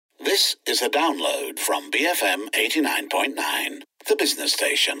This is a download from BFM 89.9, the business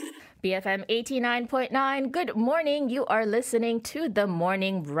station. BFM 89.9. Good morning. You are listening to The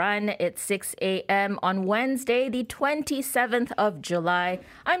Morning Run. It's 6 a.m. on Wednesday, the 27th of July.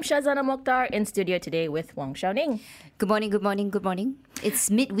 I'm Shazana Mokhtar in studio today with Wong Xiaoning. Good morning, good morning, good morning. It's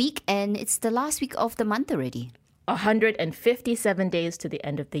midweek and it's the last week of the month already. 157 days to the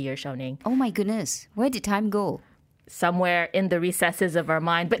end of the year, Xiaoning. Oh my goodness. Where did time go? Somewhere in the recesses of our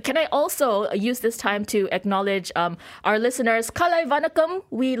mind. But can I also use this time to acknowledge our listeners? Kalai Vanakkam,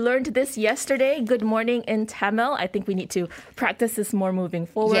 we learned this yesterday. Good morning in Tamil. I think we need to practice this more moving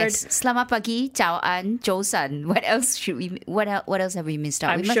forward. Yes. Selamat pagi, ciao an, Josan. What else what else have we missed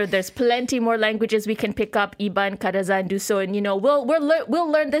out? I'm sure there's plenty more languages we can pick up. Iban, Kadazan, Duso, and we'll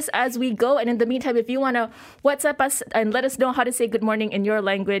learn this as we go. And in the meantime, if you want to WhatsApp us and let us know how to say good morning in your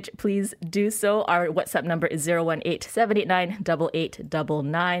language, please do so. Our WhatsApp number is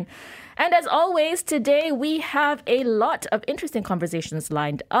 018-789-8899. And as always, today we have a lot of interesting conversations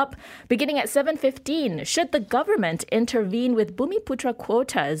lined up. Beginning at 7:15, should the government intervene with Bumiputra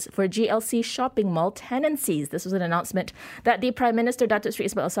quotas for GLC shopping mall tenancies? This was an announcement that the Prime Minister, Datuk Seri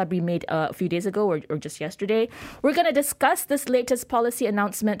Ismail Sabri, made a few days ago or just yesterday. We're going to discuss this latest policy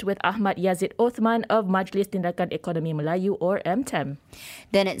announcement with Ahmad Yazid Othman of Majlis Tindakan Ekonomi Melayu, or MTEM.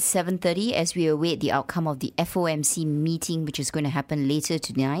 Then at 7:30, as we await the outcome of the FOMC meeting, which is going to happen later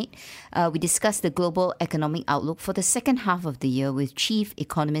tonight, we discuss the global economic outlook for the second half of the year with Chief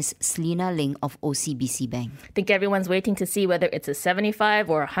Economist Selina Ling of OCBC Bank. I think everyone's waiting to see whether it's a 75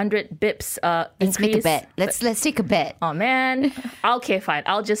 or 100 bips Let's increase. make a bet. Let's take a bet. Oh man. Okay, fine.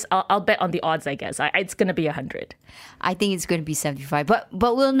 I'll bet on the odds, I guess. It's going to be 100. I think it's going to be 75. But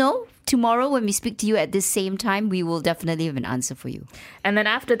we'll know tomorrow when we speak to you at this same time. We will definitely have an answer for you. And then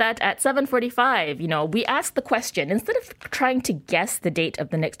after that, at 7:45, we ask the question, instead of trying to guess the date of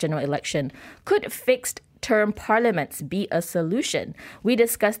the next general election, could fixed term parliaments be a solution? We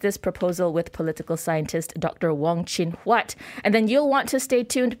discussed this proposal with political scientist Dr. Wong Chin Huat. And then you'll want to stay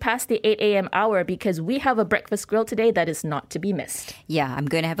tuned past the 8 a.m. hour because we have a breakfast grill today that is not to be missed. Yeah, I'm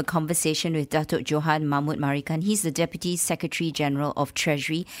going to have a conversation with Datuk Johan Mahmud Marikan. He's the Deputy Secretary General of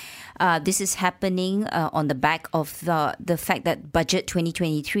Treasury. This is happening on the back of the fact that Budget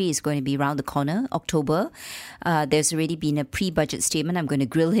 2023 is going to be around the corner, October. There's already been a pre-budget statement. I'm going to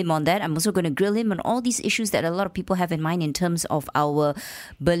grill him on that. I'm also going to grill him on all these issues that a lot of people have in mind in terms of our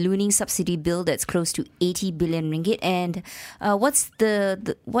ballooning subsidy bill that's close to 80 billion ringgit. And what's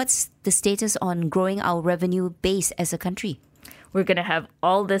the status on growing our revenue base as a country? We're going to have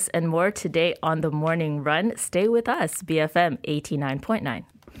all this and more today on The Morning Run. Stay with us, BFM 89.9.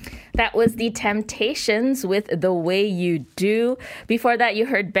 That was The Temptations with The Way You Do. Before that, you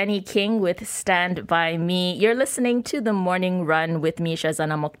heard Benny King with Stand By Me. You're listening to The Morning Run with me,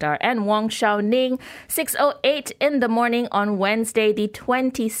 Shazana Mokhtar, and Wong Xiaoning. 6:08 in the morning on Wednesday, the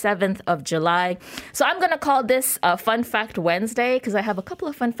 27th of July. So I'm going to call this Fun Fact Wednesday because I have a couple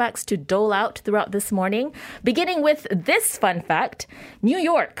of fun facts to dole out throughout this morning. Beginning with this fun fact, New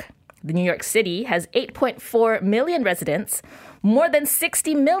York. The New York City has 8.4 million residents, more than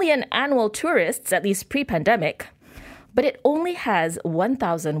 60 million annual tourists, at least pre-pandemic, but it only has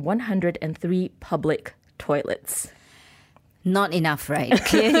 1,103 public toilets. Not enough, right?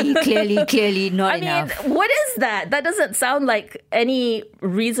 Clearly not enough. I mean, what is that? That doesn't sound like any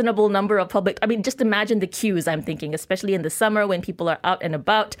reasonable number of public. I mean, just imagine the queues, I'm thinking, especially in the summer when people are out and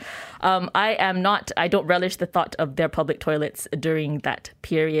about. I don't relish the thought of their public toilets during that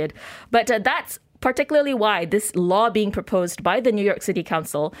period. But that's particularly why this law being proposed by the New York City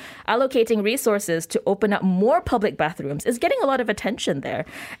Council, allocating resources to open up more public bathrooms, is getting a lot of attention there.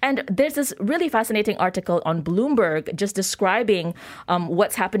 And there's this really fascinating article on Bloomberg just describing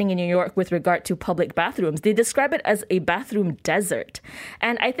what's happening in New York with regard to public bathrooms. They describe it as a bathroom desert.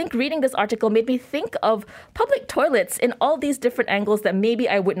 And I think reading this article made me think of public toilets in all these different angles that maybe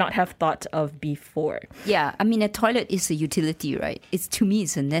I would not have thought of before. Yeah, I mean, a toilet is a utility, right? To me,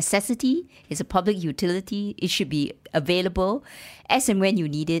 it's a necessity. It's a public utility. It should be available as and when you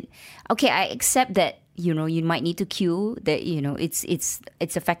need it. Okay, I accept that, you might need to queue, that,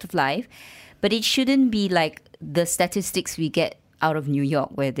 it's a fact of life, but it shouldn't be like the statistics we get out of New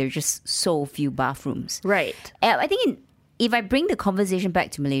York where there's just so few bathrooms. Right. I think if I bring the conversation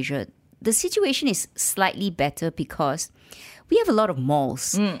back to Malaysia, the situation is slightly better because we have a lot of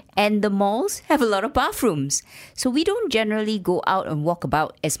malls and the malls have a lot of bathrooms. So we don't generally go out and walk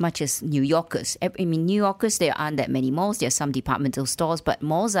about as much as New Yorkers. I mean, New Yorkers, there aren't that many malls. There are some departmental stores, but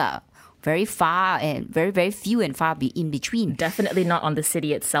malls are very far and very, very few and far in between. Definitely not on the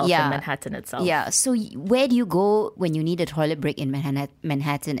city itself, in Manhattan itself. Yeah. So where do you go when you need a toilet break in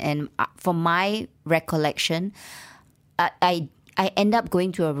Manhattan? And from my recollection, I end up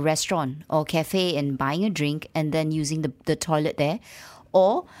going to a restaurant or cafe and buying a drink and then using the toilet there.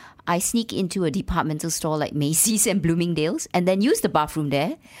 Or I sneak into a departmental store like Macy's and Bloomingdale's and then use the bathroom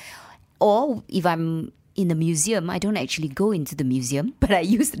there. Or if I'm in the museum, I don't actually go into the museum, but I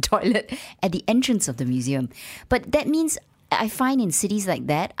use the toilet at the entrance of the museum. But that means I find in cities like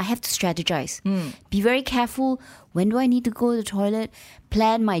that, I have to strategize. Be very careful. When do I need to go to the toilet?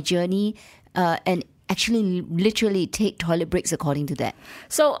 Plan my journey and actually literally take toilet breaks according to that.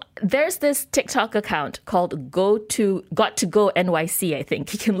 So there's this TikTok account called Got to Go NYC, I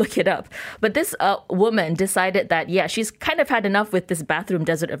think. You can look it up. But this woman decided that, she's kind of had enough with this bathroom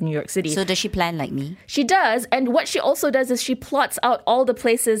desert of New York City. So does she plan like me? She does. And what she also does is she plots out all the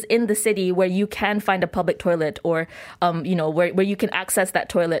places in the city where you can find a public toilet or, where you can access that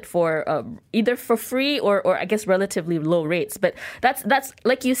toilet for either for free or I guess relatively low rates. But that's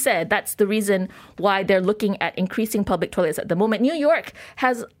like you said, that's the reason why they're looking at increasing public toilets at the moment. New York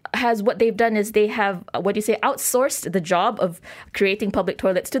has what they've done is they have, outsourced the job of creating public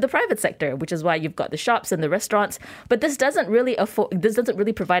toilets to the private sector, which is why you've got the shops and the restaurants. But this doesn't really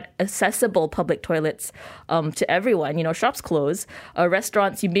provide accessible public toilets to everyone. Shops close.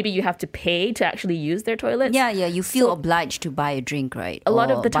 Restaurants, maybe you have to pay to actually use their toilets. Yeah, you feel obliged to buy a drink, right? A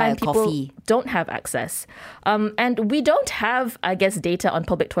lot of the time, people coffee. Don't have access. And we don't have, I guess, data on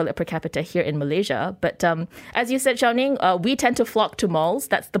public toilet per capita here in Malaysia. But as you said, Xiao Ning, we tend to flock to malls.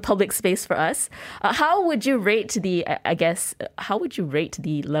 That's the public space for us. How would you rate the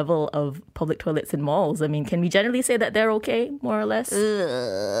level of public toilets in malls? I mean, can we generally say that they're okay, more or less?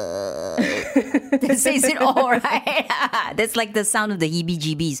 That says it all, right? That's like the sound of the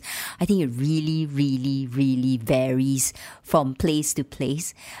heebie-jeebies. I think it really, really, really varies from place to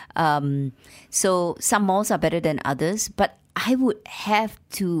place. So some malls are better than others, but I would have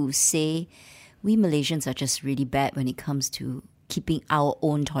to say we Malaysians are just really bad when it comes to keeping our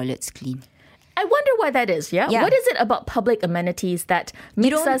own toilets clean. I wonder why that is, yeah? What is it about public amenities that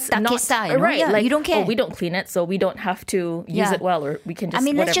makes us not... Right, you don't care. We don't clean it, so we don't have to use it well, or we can just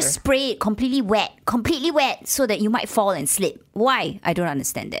let's just spray it completely wet, so that you might fall and slip. Why? I don't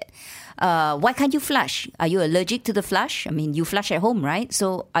understand that. Why can't you flush? Are you allergic to the flush? I mean, you flush at home, right?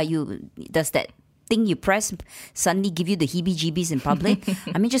 So does that thing you press suddenly give you the heebie-jeebies in public?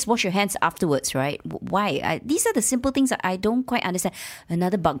 I mean, just wash your hands afterwards, right? Why? These are the simple things that I don't quite understand.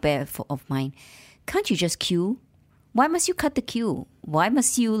 Another bugbear of mine. Can't you just queue? Why must you cut the queue? Why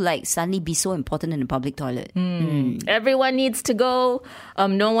must you suddenly be so important in the public toilet? Everyone needs to go.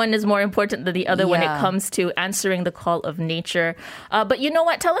 No one is more important than the other when it comes to answering the call of nature. But you know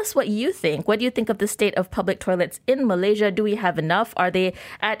what? Tell us what you think. What do you think of the state of public toilets in Malaysia? Do we have enough? Are they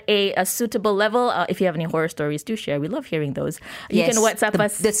at a suitable level? If you have any horror stories, do share. We love hearing those. You can WhatsApp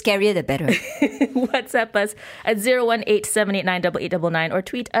us. The scarier, the better. WhatsApp us at 018-789-8899 or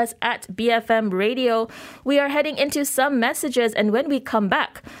tweet us at BFM Radio. We are heading into some messages, and when we come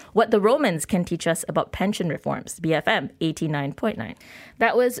back, what the Romans can teach us about pension reforms. BFM 89.9.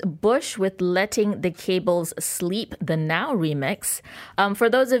 That was Bush with Letting the Cables Sleep, the Now remix. For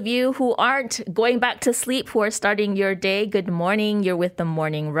those of you who aren't going back to sleep, who are starting your day, good morning. You're with the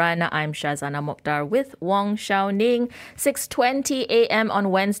Morning Run. I'm Shazana Mokhtar with Wong Xiao Ning. 6:20 a.m.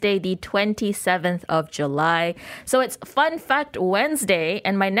 on Wednesday, the 27th of July. So it's Fun Fact Wednesday,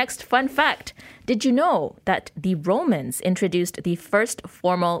 and my next fun fact: did you know that the Romans introduced the first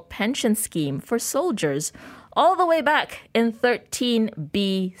formal pension scheme for soldiers all the way back in 13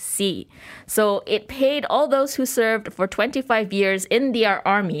 BC? So it paid all those who served for 25 years in their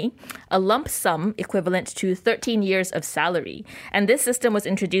army a lump sum equivalent to 13 years of salary. And this system was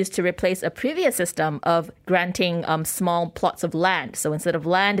introduced to replace a previous system of granting small plots of land. So instead of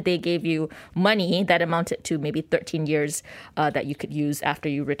land, they gave you money that amounted to maybe 13 years that you could use after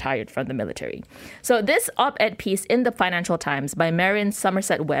you retired from the military. So this op-ed piece in the Financial Times by Marion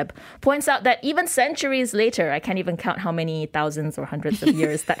Somerset Webb points out that even centuries later, I can't even count how many thousands or hundreds of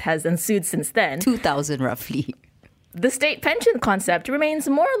years that has ensued since then. 2,000 roughly. The state pension concept remains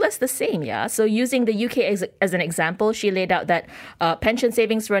more or less the same, yeah? So using the UK as an example, she laid out that pension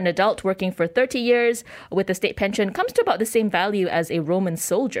savings for an adult working for 30 years with a state pension comes to about the same value as a Roman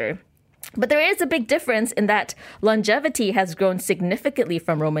soldier. But there is a big difference in that longevity has grown significantly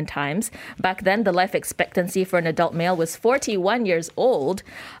from Roman times. Back then, the life expectancy for an adult male was 41 years old.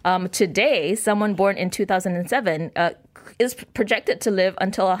 Today, someone born in 2007 is projected to live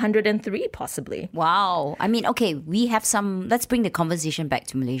until 103, possibly. Wow. I mean, okay, we have let's bring the conversation back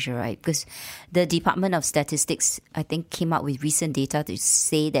to Malaysia, right? Because the Department of Statistics, I think, came out with recent data to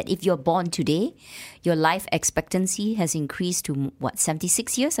say that if you're born today, your life expectancy has increased to,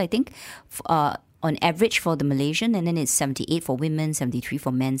 76 years, I think, on average for the Malaysian, and then it's 78 for women, 73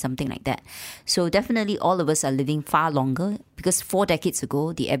 for men, something like that. So definitely all of us are living far longer, because 4 decades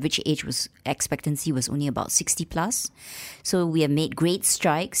ago, the average expectancy was only about 60 plus. So we have made great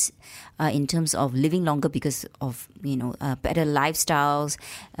strides in terms of living longer because of, better lifestyles,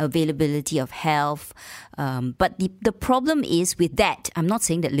 availability of health. But the problem is with that, I'm not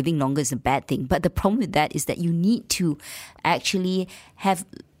saying that living longer is a bad thing, but the problem with that is that you need to actually have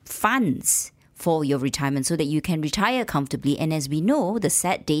funds for your retirement so that you can retire comfortably. And as we know, the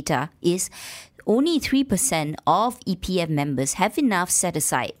sad data is only 3% of EPF members have enough set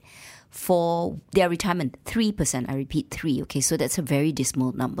aside for their retirement. 3%, I repeat, 3. Okay, so that's a very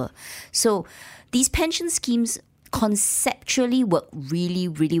dismal number. So these pension schemes conceptually work really,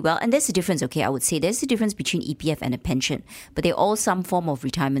 really well. And there's a difference, okay, I would say there's a difference between EPF and a pension, but they're all some form of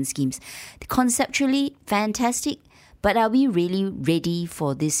retirement schemes. Conceptually, fantastic. But are we really ready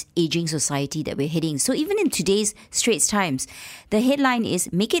for this aging society that we're heading? So even in today's Straits Times, the headline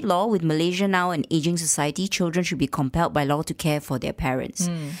is, "Make it law, with Malaysia now an aging society, children should be compelled by law to care for their parents."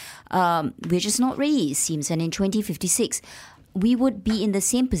 We're just not ready, it seems. And in 2056, we would be in the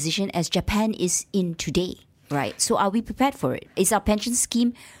same position as Japan is in today, right? So are we prepared for it? Is our pension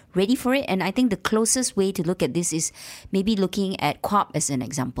scheme ready for it? And I think the closest way to look at this is maybe looking at QAP as an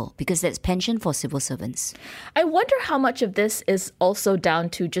example, because that's pension for civil servants. I wonder how much of this is also down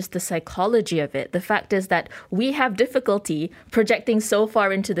to just the psychology of it. The fact is that we have difficulty projecting so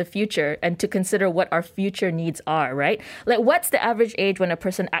far into the future and to consider what our future needs are, right? Like, what's the average age when a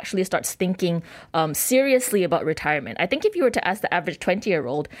person actually starts thinking seriously about retirement? I think if you were to ask the average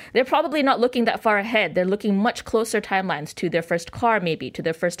 20-year-old, they're probably not looking that far ahead. They're looking much closer timelines to their first car, maybe, to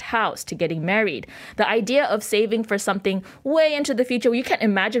their first house, to getting married. The idea of saving for something way into the future, you can't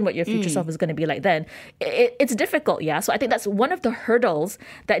imagine what your future self is going to be like then. It's difficult, yeah? So I think that's one of the hurdles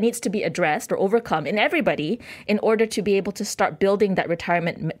that needs to be addressed or overcome in everybody in order to be able to start building that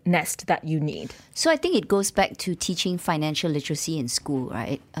retirement nest that you need. So I think it goes back to teaching financial literacy in school,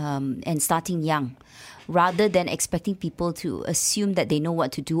 right? And starting young, rather than expecting people to assume that they know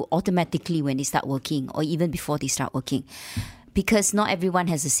what to do automatically when they start working or even before they start working. Because not everyone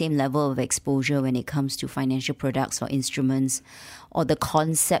has the same level of exposure when it comes to financial products or instruments or the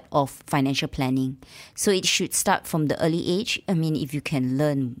concept of financial planning. So it should start from the early age. I mean, if you can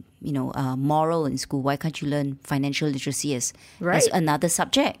learn, moral in school, why can't you learn financial literacy as another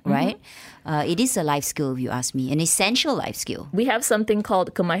subject, right? It is a life skill, if you ask me, an essential life skill. We have something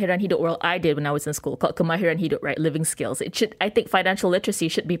called Kemahiran Hidup. Well, I did when I was in school, called Kemahiran Hidup, right? Living skills. I think financial literacy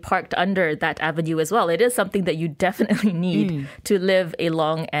should be parked under that avenue as well. It is something that you definitely need to live a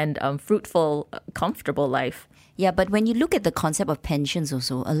long and fruitful, comfortable life. Yeah, but when you look at the concept of pensions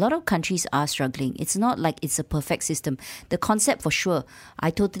also, a lot of countries are struggling. It's not like it's a perfect system. The concept, for sure,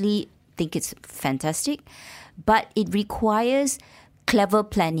 I totally think it's fantastic, but it requires clever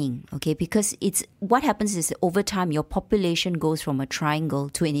planning, okay? Because what happens is over time, your population goes from a triangle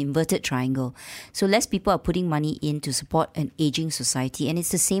to an inverted triangle. So less people are putting money in to support an aging society, and it's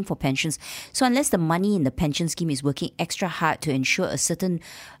the same for pensions. So unless the money in the pension scheme is working extra hard to ensure a certain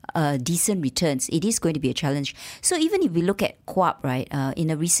decent returns, it is going to be a challenge. So even if we look at QAP, right, in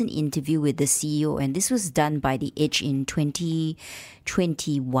a recent interview with the CEO, and this was done by The Edge in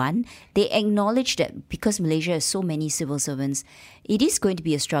 2021, they acknowledged that because Malaysia has so many civil servants, it is going to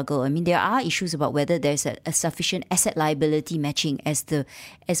be a struggle. I mean, there are issues about whether there's a sufficient asset liability matching as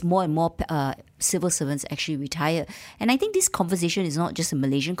more and more civil servants actually retire. And I think this conversation is not just a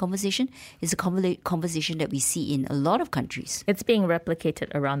Malaysian conversation, it's a conversation that we see in a lot of countries. It's being replicated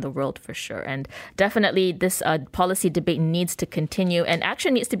around the world for sure. And definitely this policy debate needs to continue and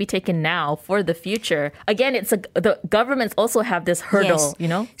action needs to be taken now for the future. Again, the governments also have this hurdle,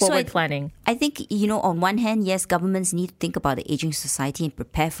 forward planning. I think, on one hand, yes, governments need to think about the aging society and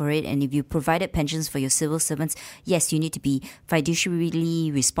prepare for it. And if you provided pensions for your civil servants, yes, you need to be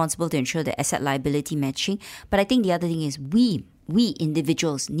fiduciarily responsible to ensure the asset liability matching. But I think the other thing is we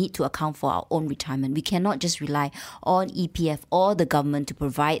individuals need to account for our own retirement. We cannot just rely on EPF or the government to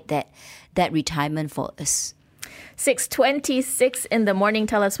provide that retirement for us. 6:26 in the morning.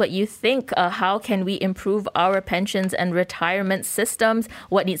 Tell us what you think. How can we improve our pensions and retirement systems?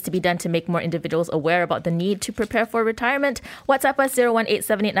 What needs to be done to make more individuals aware about the need to prepare for retirement? WhatsApp us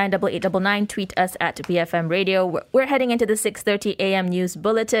 018-789-8899. Tweet us at BFM Radio. We're heading into the 6:30 a.m. news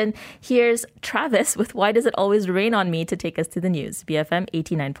bulletin. Here's Travis with Why Does It Always Rain on Me to take us to the news. BFM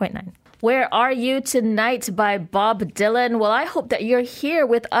 89.9. Where Are You Tonight by Bob Dylan. Well, I hope that you're here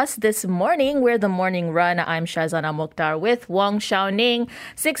with us this morning. We're the Morning Run. I'm Shazana Mokhtar with Wong Xiaoning.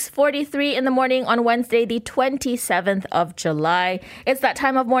 6:43 in the morning on Wednesday, the 27th of July. It's that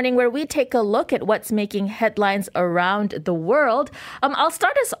time of morning where we take a look at what's making headlines around the world. I'll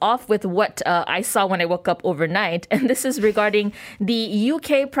start us off with what I saw when I woke up overnight, and this is regarding the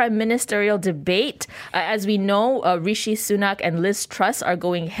UK prime ministerial debate. As we know, Rishi Sunak and Liz Truss are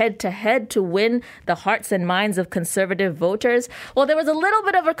going head-to-head to win the hearts and minds of Conservative voters. Well, there was a little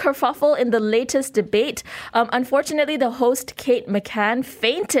bit of a kerfuffle in the latest debate. Unfortunately, the host, Kate McCann,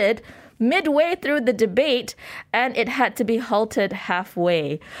 fainted midway through the debate, and it had to be halted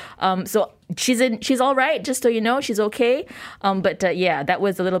halfway. So she's all right, just so you know, she's okay. But that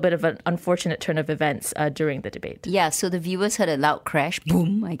was a little bit of an unfortunate turn of events during the debate. Yeah, so the viewers heard a loud crash,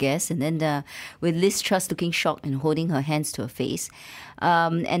 boom, I guess, and then with Liz Truss looking shocked and holding her hands to her face.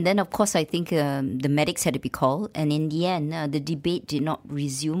 And then, of course, I think the medics had to be called. And in the end, the debate did not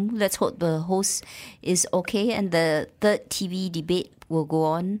resume. Let's hope the host is okay and the third TV debate will go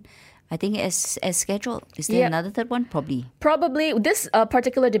on, I think, as scheduled. Is there another third one? Probably. This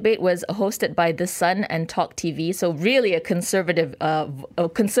particular debate was hosted by The Sun and Talk TV, so really a conservative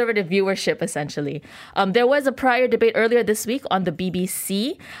viewership, essentially. There was a prior debate earlier this week on the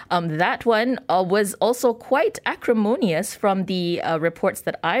BBC. That one was also quite acrimonious from the reports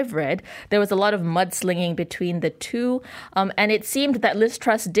that I've read. There was a lot of mudslinging between the two, and it seemed that Liz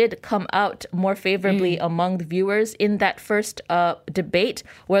Truss did come out more favorably among the viewers in that first debate,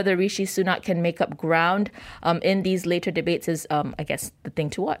 whether Rishi Sunak can make up ground in these later debates is, I guess, the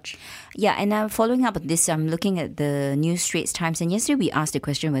thing to watch. Yeah, and following up on this, I'm looking at the New Straits Times, and yesterday we asked the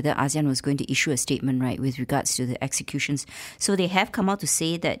question whether ASEAN was going to issue a statement, right, with regards to the executions. So they have come out to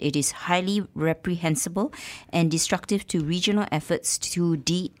say that it is highly reprehensible and destructive to regional efforts to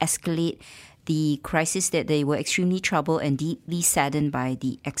de-escalate the crisis, that they were extremely troubled and deeply saddened by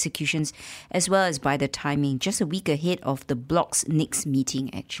the executions, as well as by the timing, just a week ahead of the bloc's next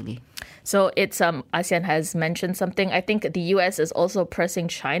meeting, actually. So it's ASEAN has mentioned something. I think the US is also pressing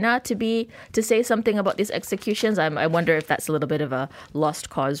China to say something about these executions. I wonder if that's a little bit of a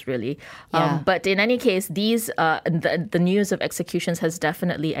lost cause, really. Yeah. But in any case, these the news of executions has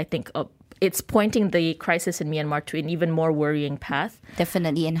definitely, I think, it's pointing the crisis in Myanmar to an even more worrying path.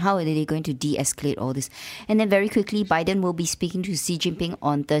 Definitely. And how are they going to de-escalate all this? And then very quickly, Biden will be speaking to Xi Jinping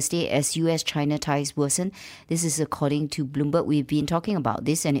on Thursday as US-China ties worsen. This is according to Bloomberg. We've been talking about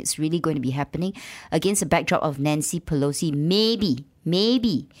this, and it's really going to be happening against the backdrop of Nancy Pelosi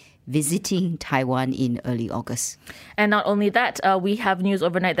maybe visiting Taiwan in early August. And not only that, we have news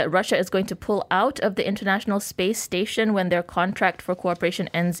overnight that Russia is going to pull out of the International Space Station when their contract for cooperation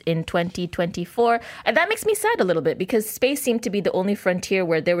ends in 2024. And that makes me sad a little bit, because space seemed to be the only frontier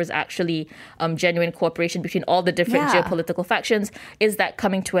where there was actually genuine cooperation between all the different geopolitical factions. Is that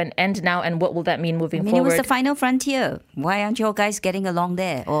coming to an end now? And what will that mean moving forward? It was the final frontier. Why aren't you guys getting along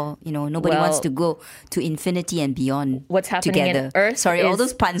there? Or, nobody wants to go to infinity and beyond what's happening together. In Earth. Sorry, all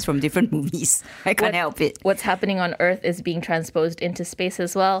those puns from different movies. I can't help it. What's happening on Earth is being transposed into space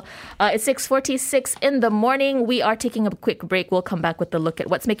as well. It's 6:46 in the morning. We are taking a quick break. We'll come back with a look at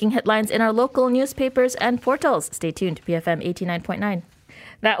what's making headlines in our local newspapers and portals. Stay tuned. BFM 89.9.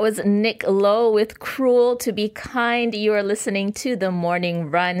 That was Nick Lowe with Cruel to Be Kind. You are listening to The Morning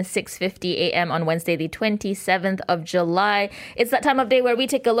Run, 6:50 a.m. on Wednesday, the 27th of July. It's that time of day where we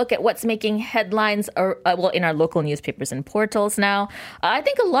take a look at what's making headlines in our local newspapers and portals now. I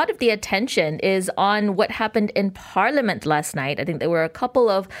think a lot of the attention is on what happened in Parliament last night. I think there were a couple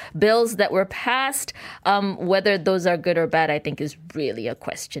of bills that were passed. Whether those are good or bad, I think, is really a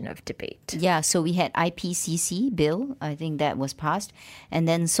question of debate. Yeah, so we had IPCC bill. I think that was passed. And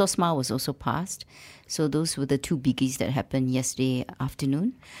then SOSMA was also passed. So those were the two biggies that happened yesterday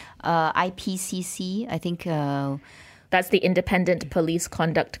afternoon. IPCC, I think That's the Independent Police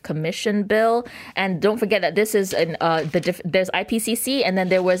Conduct Commission bill. And don't forget that this is there's IPCC, and then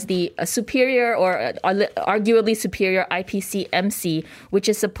there was the superior or arguably superior IPCMC, which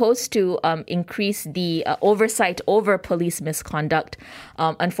is supposed to increase the oversight over police misconduct.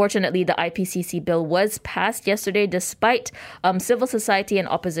 Unfortunately, the IPCC bill was passed yesterday despite civil society and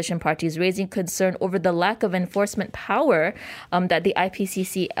opposition parties raising concern over the lack of enforcement power that the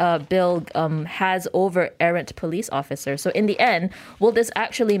IPCC bill has over errant police officers. So in the end, will this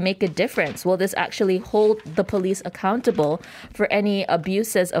actually make a difference? Will this actually hold the police accountable for any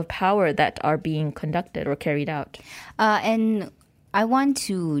abuses of power that are being conducted or carried out? And I want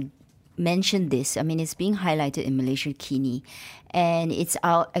to mention this. I mean, it's being highlighted in Malaysia Kini, and it's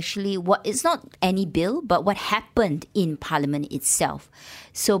it's not any bill, but what happened in Parliament itself.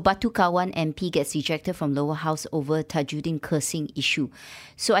 So Batu Kawan MP gets ejected from lower house over Tajuddin cursing issue.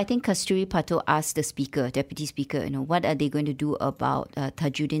 So I think Kasturi Pato asked the speaker, deputy speaker, what are they going to do about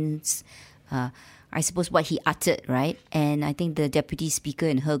Tajuddin's I suppose what he uttered, right? And I think the deputy speaker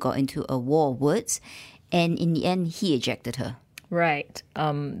and her got into a war of words, and in the end he ejected her. Right.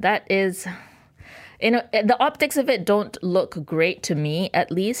 That is, the optics of it don't look great to me, at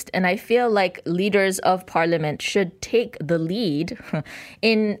least. And I feel like leaders of parliament should take the lead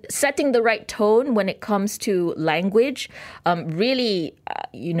in setting the right tone when it comes to language. Really,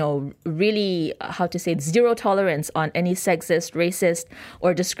 how to say it, zero tolerance on any sexist, racist,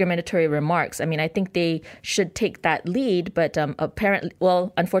 or discriminatory remarks. I mean, I think they should take that lead. But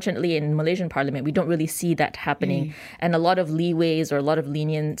unfortunately, in Malaysian parliament, we don't really see that happening. And a lot of leeways or a lot of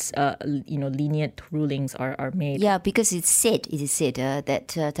lenient rulings are made. Yeah, because it is said that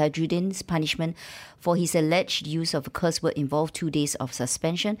Tajuddin's punishment for his alleged use of a curse word involved 2 days of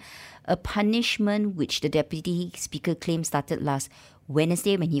suspension, a punishment which the deputy speaker claimed started last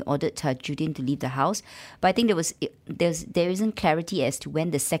Wednesday when he ordered Tajuddin to leave the house. But I think there isn't clarity as to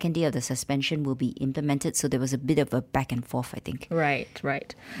when the second day of the suspension will be implemented. So there was a bit of a back and forth, I think. Right.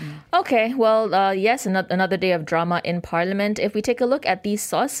 Okay, well, yes, another day of drama in Parliament. If we take a look at the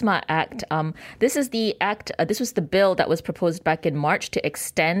SOSMA Act, this is the act. This was the bill that was proposed back in March to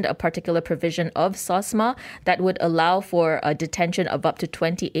extend a particular provision of SOSMA that would allow for a detention of up to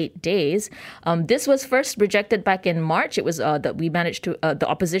 28 days. This was first rejected back in March. It was that the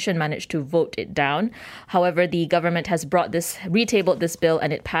opposition managed to vote it down. However, the government has retabled this bill,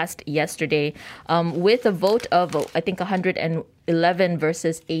 and it passed yesterday with a vote of, I think, 111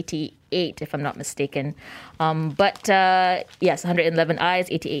 versus 88, if I'm not mistaken. Yes, 111 ayes,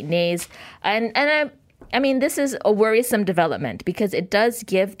 88 nays. And I mean, this is a worrisome development because it does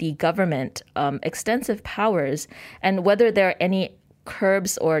give the government extensive powers, and whether there are any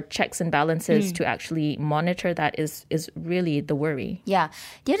curbs or checks and balances to actually monitor that is really the worry. Yeah.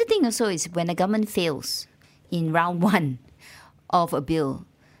 The other thing also is when a government fails in round one of a bill,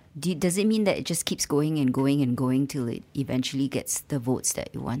 does it mean that it just keeps going and going and going till it eventually gets the votes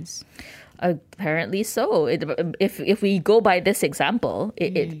that it wants? Apparently so. If we go by this example,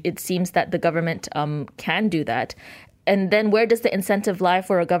 it seems that the government can do that. And then where does the incentive lie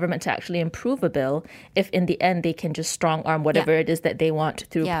for a government to actually improve a bill if in the end they can just strong arm whatever it is that they want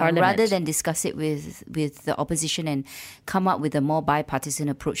through Parliament? Rather than discuss it with the opposition and come up with a more bipartisan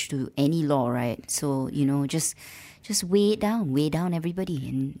approach to any law, right? So, just weigh it down everybody,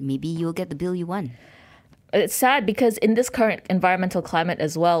 and maybe you'll get the bill you want. It's sad because in this current environmental climate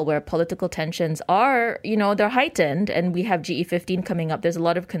as well, where political tensions are, they're heightened, and we have GE15 coming up, there's a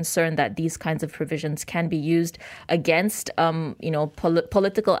lot of concern that these kinds of provisions can be used against,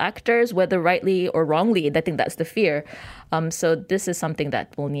 political actors, whether rightly or wrongly. I think that's the fear. So this is something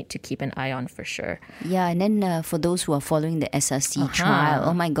that we'll need to keep an eye on for sure. Yeah, and then for those who are following the SRC trial,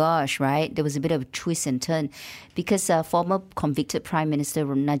 oh my gosh, right? There was a bit of a twist and turn because former convicted Prime Minister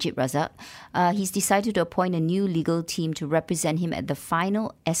Najib Razak, he's decided to appoint a new legal team to represent him at the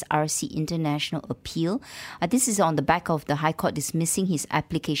final SRC International appeal. This is on the back of the High Court dismissing his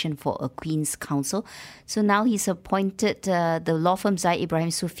application for a Queen's Counsel. So now he's appointed the law firm Zaid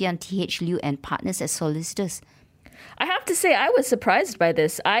Ibrahim Sufyan, T.H. Liu and partners as solicitors. I have to say, I was surprised by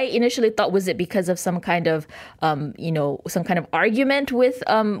this. I initially thought, was it because of some kind of, some kind of argument with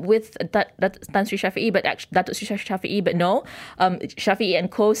Tan Sri Shafi'i, but actually Datuk Sri Shafi'i, but no, Shafi'i and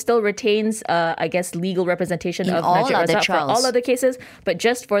Co. still retains, legal representation of Najib Razak for all other cases, but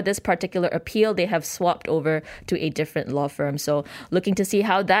just for this particular appeal, they have swapped over to a different law firm. So, looking to see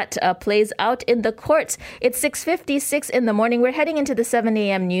how that plays out in the courts. It's 6:56 in the morning. We're heading into the 7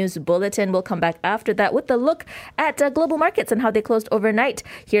 a.m. news bulletin. We'll come back after that with a look at global markets and how they closed overnight.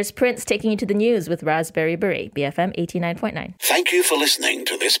 Here's Prince taking you to the news with Raspberry Beret, BFM 89.9. Thank you for listening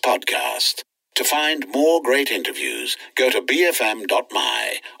to this podcast. To find more great interviews, go to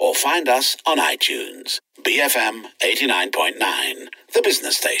bfm.my or find us on iTunes. BFM 89.9, the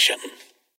business station.